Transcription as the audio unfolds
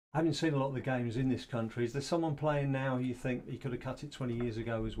Having seen a lot of the games in this country, is there someone playing now who you think he could have cut it 20 years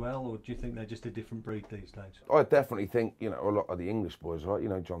ago as well, or do you think they're just a different breed these days? I definitely think, you know, a lot of the English boys, right? You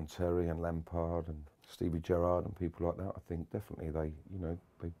know, John Terry and Lampard and Stevie Gerrard and people like that. I think definitely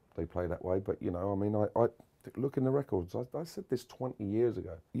they play that way. But you know, I mean, I look in the records. I said this 20 years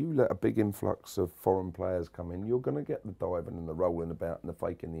ago. You let a big influx of foreign players come in, you're going to get the diving and the rolling about and the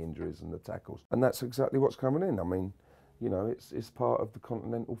faking the injuries and the tackles, and that's exactly what's coming in. I mean, you know, it's part of the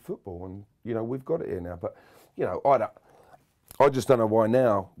continental football, and you know we've got it here now. But you know, I just don't know why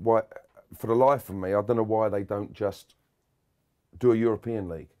now. Why, for the life of me, I don't know why they don't just do a European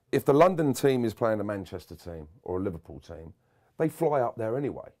league. If the London team is playing a Manchester team or a Liverpool team, they fly up there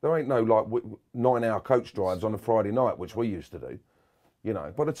anyway. There ain't no like 9-hour coach drives on a Friday night, which we used to do. You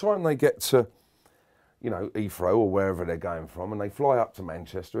know, by the time they get to, you know, Heathrow or wherever they're going from, and they fly up to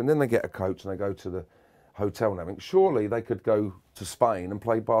Manchester, and then they get a coach and they go to the hotel and everything, surely they could go to Spain and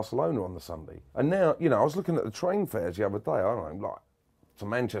play Barcelona on the Sunday. And now, you know, I was looking at the train fares the other day, I don't know, like to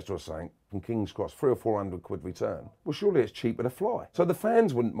Manchester or something, from King's Cross, 300 or 400 quid return. Well, surely it's cheaper to fly. So the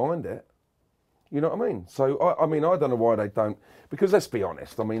fans wouldn't mind it. You know what I mean? So, I mean, I don't know why they don't, because let's be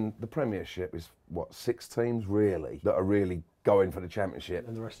honest, I mean, the Premiership is, what, 6 teams, really, that are really going for the Championship.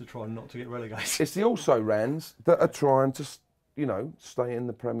 And the rest are trying not to get relegated. It's the also-rans that are trying to, you know, stay in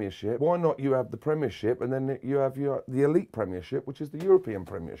the Premiership. Why not you have the Premiership and then you have the Elite Premiership, which is the European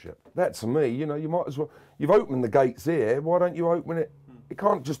Premiership? That, to me, you know, you might as well, you've opened the gates here, why don't you open it? It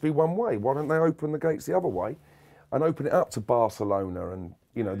can't just be one way. Why don't they open the gates the other way and open it up to Barcelona and,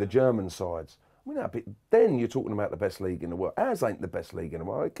 you know, the German sides? I mean, then you're talking about the best league in the world. Ours ain't the best league in the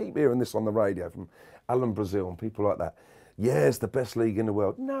world. I keep hearing this on the radio from Alan Brazil and people like that. Yeah, it's the best league in the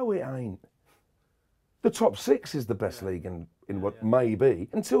world. No, it ain't. The top 6 is the best league in what may be,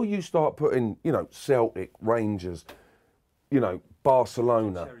 until you start putting, you know, Celtic, Rangers, you know,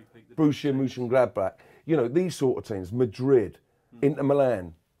 Barcelona, Borussia Moenchengladbach, you know, these sort of teams, Madrid, Inter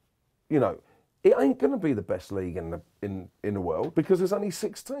Milan, you know, it ain't going to be the best league in the world because there's only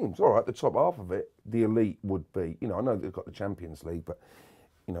 6 teams. All right, the top half of it, the elite would be, you know, I know they've got the Champions League, but,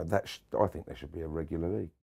 you know, I think there should be a regular league.